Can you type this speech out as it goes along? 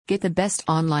Get the best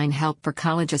online help for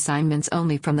college assignments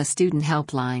only from the Student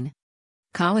Helpline.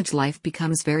 College life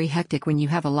becomes very hectic when you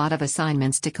have a lot of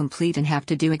assignments to complete and have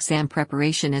to do exam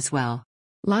preparation as well.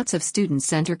 Lots of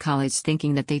students enter college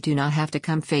thinking that they do not have to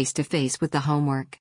come face to face with the homework.